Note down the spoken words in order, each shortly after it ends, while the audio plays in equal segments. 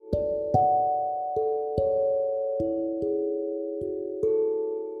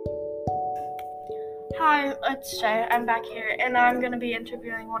Hi, it's Shay. I'm back here, and I'm going to be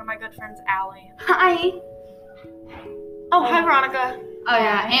interviewing one of my good friends, Allie. Hi. Oh, hi, Veronica. Oh,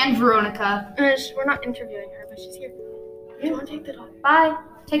 yeah, and Veronica. We're not interviewing her, but she's here. Do you want to take the dog? Bye.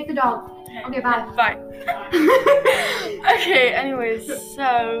 Take the dog. Okay, bye. Bye. Okay, anyways,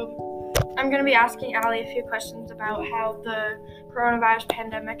 so I'm going to be asking Allie a few questions about how the coronavirus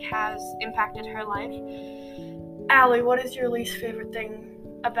pandemic has impacted her life. Allie, what is your least favorite thing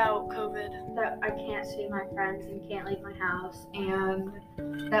about COVID? That I can't see my friends and can't leave my house, and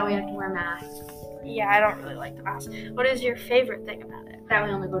that we have to wear masks. Yeah, I don't really like the mask. What is your favorite thing about it? That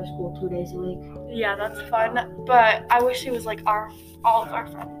we only go to school 2 days a week. Yeah, that's fun, but I wish it was like all of our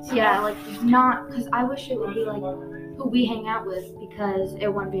friends. Yeah, like not, because I wish it would be like who we hang out with, because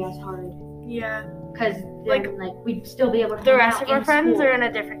it wouldn't be as hard. Yeah. Because like we'd still be able to The hang rest out of our in friends school. are in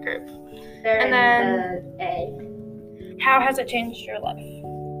a different group. They're and in then the A. How has it changed your life?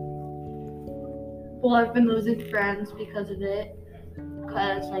 Well, I've been losing friends because of it,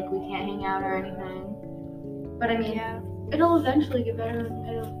 because like we can't hang out or anything. But I mean, it'll eventually get better.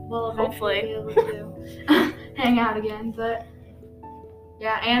 We'll eventually be able to hang out again. But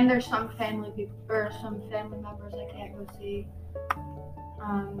yeah, and there's some family members I can't go see.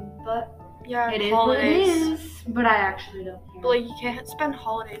 But Yeah, it is holidays. what it is. But I actually don't care. But like, you can't spend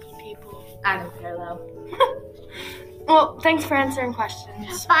holidays with people. I don't care though. Well, thanks for answering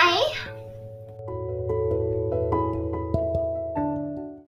questions. Bye.